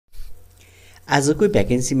आजको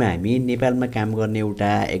भ्याकेन्सीमा हामी नेपालमा काम गर्ने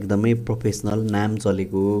एउटा एकदमै प्रोफेसनल नाम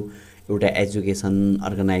चलेको एउटा एजुकेसन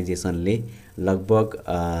अर्गनाइजेसनले लगभग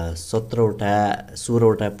 17वटा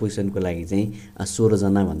 16वटा पोजिसनको लागि चाहिँ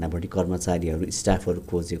 16जना भन्दा बढी कर्मचारीहरू स्टाफहरू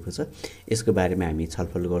खोजेको छ। यसको बारेमा हामी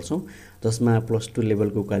छलफल गर्छौँ, जसमा +2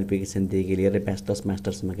 लेभलको क्वालिफिकेसनदेखि लिएर ब्याचलर्स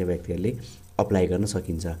मास्टर्समाका व्यक्तिहरूले अप्लाई गर्न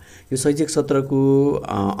सकिन्छ। यो शैक्षिक सत्रको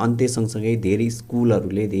अन्त्य सँगसँगै धेरै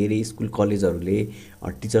स्कुल कलेजहरूले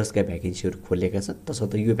टिचर्सका भ्याकेन्सीहरू खोलेका छन्।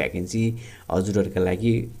 तसर्थ यो भ्याकेन्सी हजुरहरूका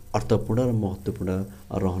लागि अर्थपूर्ण र महत्त्वपूर्ण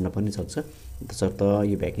रहन पनि सक्छ। तसर्थ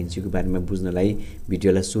यो भ्याकेन्सीको बारेमा बुझ्नलाई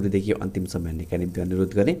भिडियोलाई सुरुदेखि अन्तिमसम्म हेर्नका निम्ति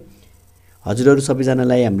अनुरोध गरेँ। हजुरहरू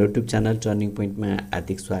सबैजनालाई हाम्रो युट्युब च्यानल टर्निङ पोइन्टमा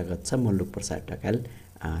हार्दिक स्वागत छ। म लोकप्रसाद ढकाल,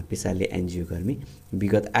 पेसाले एनजिओ कर्मी।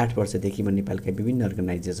 विगत 8 वर्षदेखि म नेपालका विभिन्न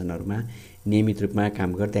अर्गनाइजेसनहरूमा नियमित रूपमा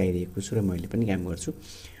काम गर्दै आइरहेको छु र मैले पनि काम गर्छु।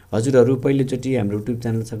 हजुरहरू पहिलोचोटि हाम्रो युट्युब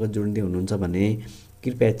च्यानलसँग जोड्दै हुनुहुन्छ भने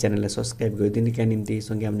कृपया च्यानललाई सब्सक्राइब गरिदिनका निम्ति,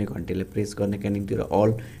 सँगै आउने घन्टीलाई प्रेस गर्नका निम्ति र अल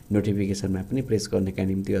नोटिफिकेसनमा पनि प्रेस गर्नका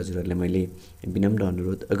निम्ति हजुरहरूलाई मैले विनम्र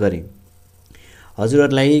अनुरोध गरेँ।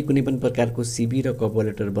 हजुरहरूलाई कुनै पनि प्रकारको सिभी र कभर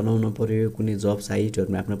लेटर बनाउन पर्यो, कुनै जब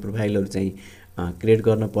साइटहरूमा आफ्नो प्रोफाइलहरू चाहिँ क्रिएट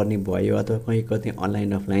गर्न पर्ने भयो, अथवा कहीँ कतै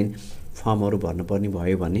अनलाइन अफलाइन फर्महरू भर्नुपर्ने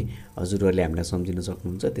भयो भने हजुरहरूले हामीलाई सम्झिन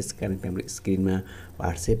सक्नुहुन्छ। त्यस कारण हाम्रो स्क्रिनमा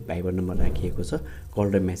व्हाट्सएप भाइबर नम्बर राखिएको छ, कल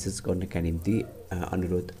र मेसेज गर्नका निम्ति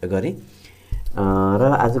अनुरोध गरेँ।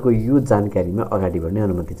 र आजको यो जानकारीमा अगाडि बढ्ने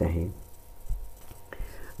अनुमति चाहे।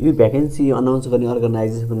 यो भ्याकेन्सी अनाउन्स गर्ने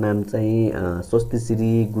अर्गनाइजेसनको नाम चाहिँ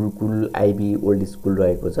स्वस्तिश्री गुरुकुल आइबी ओल्ड स्कुल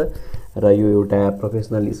रहेको छ र यो एउटा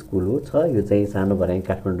प्रोफेसनल स्कुल छ। यो चाहिँ सानो भर्याङ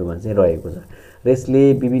काठमाडौँमा चाहिँ रहेको छ र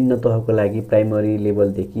यसले विभिन्न तहको लागि प्राइमरी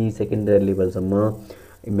लेभलदेखि सेकेन्डरी लेभलसम्म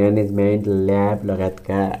म्यानेजमेन्ट, ल्याब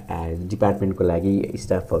लगायतका डिपार्टमेन्टको लागि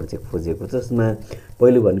स्टाफहरू चाहिँ खोजेको छ। जसमा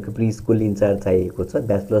पहिलो भनेको प्री स्कुल इन्चार्ज चाहिएको छ।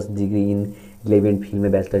 ब्याचलर्स डिग्री इन रिलेभेन्ट फिल्डमा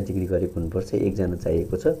ब्याचलर डिग्री गरेको हुनुपर्छ, 1 जना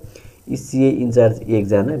चाहिएको छ। इसिए इन्चार्ज 1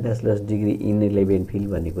 जना, bachelors degree in relevant field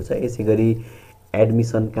भनेको छ। यसै गरी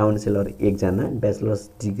एडमिसन काउन्सिलर 1 जना, bachelors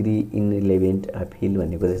degree in relevant field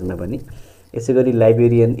भनेको छ यसमा पनि। यसै गरी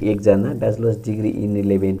लाइब्रेरियन 1 जना, bachelors degree in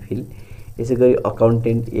relevant field. यसै गरी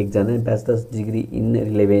अकाउन्टेन्ट 1 जना, bachelors degree in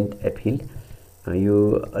relevant field.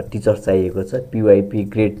 यो टिचर चाहिएको छ, पिवाइपी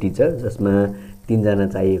ग्रेड टिचर, जसमा 3 जना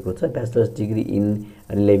चाहिएको छ, bachelors degree in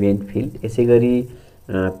relevant field. यसै गरी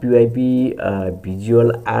पिवाइपी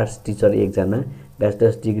भिजुअल आर्ट्स टिचर 1 जना,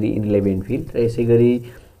 bachelors degree in relevant field. र यसै गरी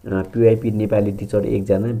पिवाइपी नेपाली टिचर 1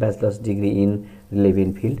 जना, bachelors degree in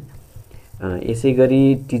relevant field. यसै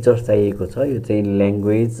गरी टिचर चाहिएको छ, यो चाहिँ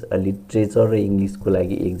ल्याङ्ग्वेज, लिट्रेचर र इङ्ग्लिसको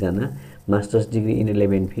लागि 1 जना, masters degree in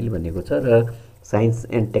relevant field भनेको छ। र साइन्स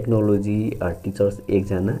एन्ड टेक्नोलोजी टिचर्स 1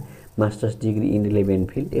 जना, masters degree in relevant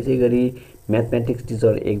field. यसै गरी म्याथमेटिक्स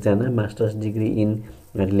टिचर 1 जना, masters degree in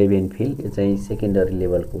relevant field. यो चाहिँ सेकेन्डरी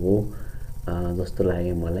लेभलको हो जस्तो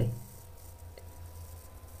लाग्यो मलाई।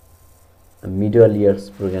 Middle years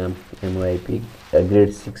programme एमओआइपी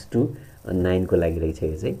grade 6 to 9 को लागि रहेछ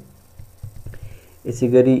यो चाहिँ। यसै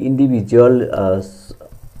गरी इन्डिभिजुअल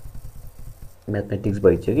म्याथमेटिक्स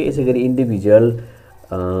भइसक्यो। यसै गरी इन्डिभिजुअल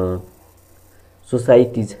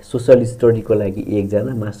सोसल स्टडीको लागि 1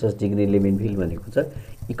 जना, मास्टर्स डिग्री रिलेभेन्ट फिल्ड भनेको छ।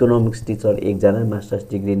 इकोनोमिक्स टिचर 1 जना, masters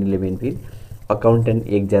degree in relevant field. Accountant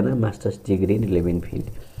 1 जना, masters degree in relevant field.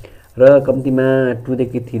 र कम्तीमा 2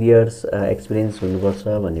 देखि 3 इयर्स एक्सपिरियन्स हुनुपर्छ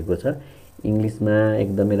भनेको छ। इङ्ग्लिसमा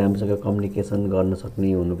एकदमै राम्रोसँग कम्युनिकेसन गर्न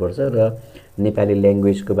सक्ने हुनुपर्छ र नेपाली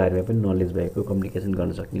ल्याङ्ग्वेजको बारेमा पनि नलेज भएको, कम्युनिकेसन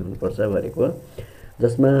गर्न सक्ने हुनुपर्छ भनेको।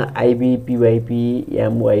 जसमा आइबी, पिवाइपी,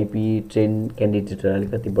 एमओआइपी ट्रेन क्यान्डिडेटहरूलाई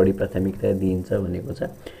अलिकति बढी प्राथमिकता दिइन्छ भनेको छ।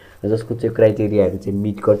 जसको चाहिँ क्राइटेरियाहरू चाहिँ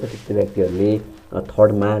मिट गर्छ, त्यस्तो व्यक्तिहरूले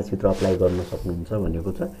 3 मार्चभित्र अप्लाई गर्न सक्नुहुन्छ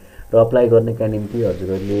भनेको छ। र अप्लाई गर्नका निम्ति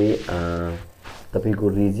हजुरहरूले तपाईँको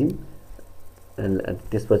रिज्युम,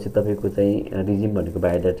 त्यसपछि तपाईँको चाहिँ रिज्युम भनेको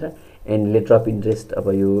biodata and later of interest. अब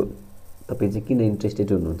यो तपाईँ चाहिँ किन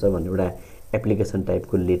इन्ट्रेस्टेड हुनुहुन्छ भन्ने एउटा एप्लिकेसन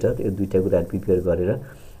टाइपको लेटर, यो 2टा कुराहरू प्रिपेयर गरेर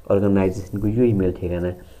अर्गनाइजेसनको यो इमेल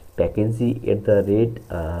ठेगाना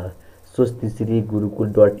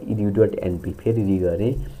vacancy@swastishree.gurukul.edu.np फेरि रि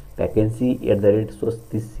गरेँ,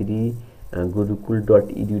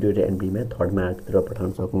 vacancy@swastishree.gurukul.edu.np मा 3 मार्चतिर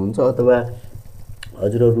पठाउन सक्नुहुन्छ। अथवा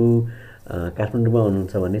हजुरहरू काठमाडौँमा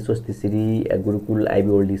हुनुहुन्छ भने स्वस्तिश्री गुरुकुल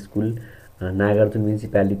IB old school, Nagarjun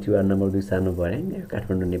municipality, ward number 2, सानो भर्याङ,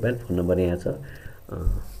 काठमाडौँ, नेपाल। फोन नम्बर यहाँ छ।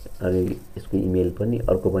 अनि यसको इमेल पनि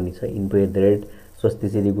अर्को पनि छ,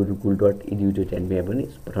 info@swastishree.gurukul.edu.np मा पनि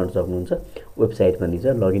पठाउन सक्नुहुन्छ। वेबसाइट पनि छ,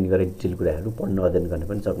 लगइन गरेर डिटेल कुराहरू पढ्न, अध्ययन गर्न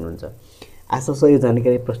पनि सक्नुहुन्छ। आशा छ यो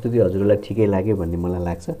जानकारी प्रस्तुति हजुरलाई ठिकै लाग्यो भन्ने मलाई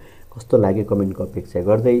लाग्छ। कस्तो लाग्यो कमेन्टको अपेक्षा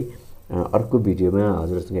गर्दै अर्को भिडियोमा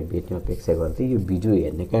हजुरसँग भेट्ने अपेक्षा गर्दै यो भिडियो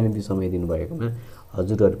हेर्नका निम्ति समय दिनुभएकोमा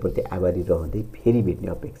हजुरहरूप्रति आभारी रहँदै फेरि भेट्ने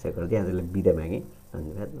अपेक्षा गर्दै आजलाई बिदा मागेँ।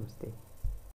 धन्यवाद, नमस्ते।